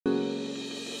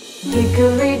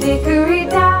Hickory dickory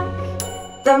dock,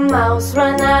 the mouse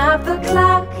ran up the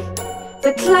clock.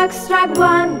 The clock struck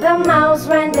one, the mouse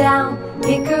ran down.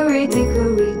 Hickory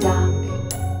dickory dock.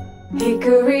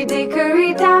 Hickory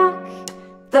dickory dock,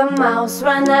 the mouse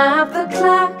ran up the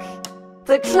clock.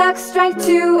 The clock struck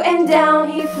two and down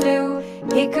he flew.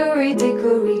 Hickory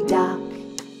dickory dock.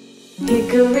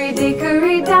 Hickory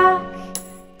dickory dock,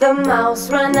 the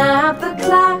mouse ran up the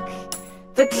clock.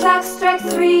 The clock struck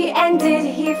three and did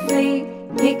he flee.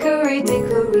 Hickory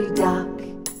dickory dock.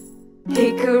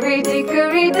 Hickory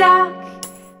dickory dock,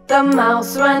 the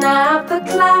mouse ran up the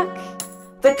clock.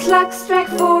 The clock struck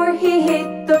four, he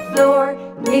hit the floor.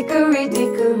 Hickory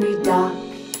dickory dock.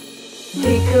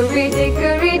 Hickory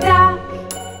dickory dock,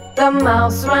 the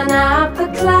mouse ran up the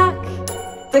clock.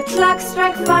 The clock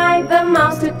struck five, the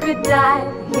mouse took a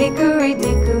dive. Hickory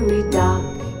dickory dock.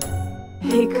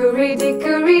 Hickory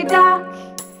dickory dock,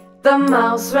 the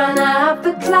mouse ran up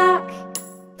the clock.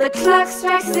 The clock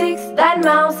struck six, that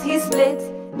mouse he split.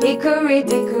 Hickory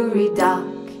dickory dock.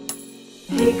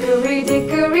 Hickory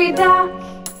dickory dock,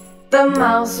 the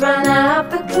mouse ran up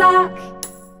the clock.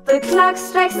 The clock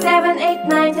struck 7, 8,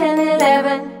 9, 10,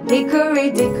 11.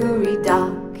 Hickory dickory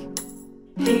dock.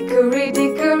 Hickory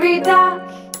dickory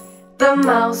dock, the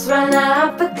mouse ran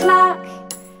up the clock.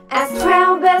 As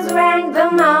 12 bells rang,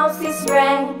 the mouse he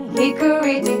sprang.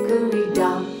 Hickory dickory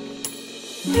dock.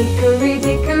 Hickory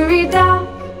dickory dock,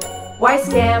 why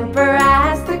scamper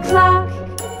as the clock?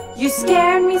 You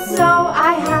scared me so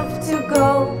I have to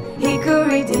go.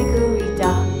 Hickory dickory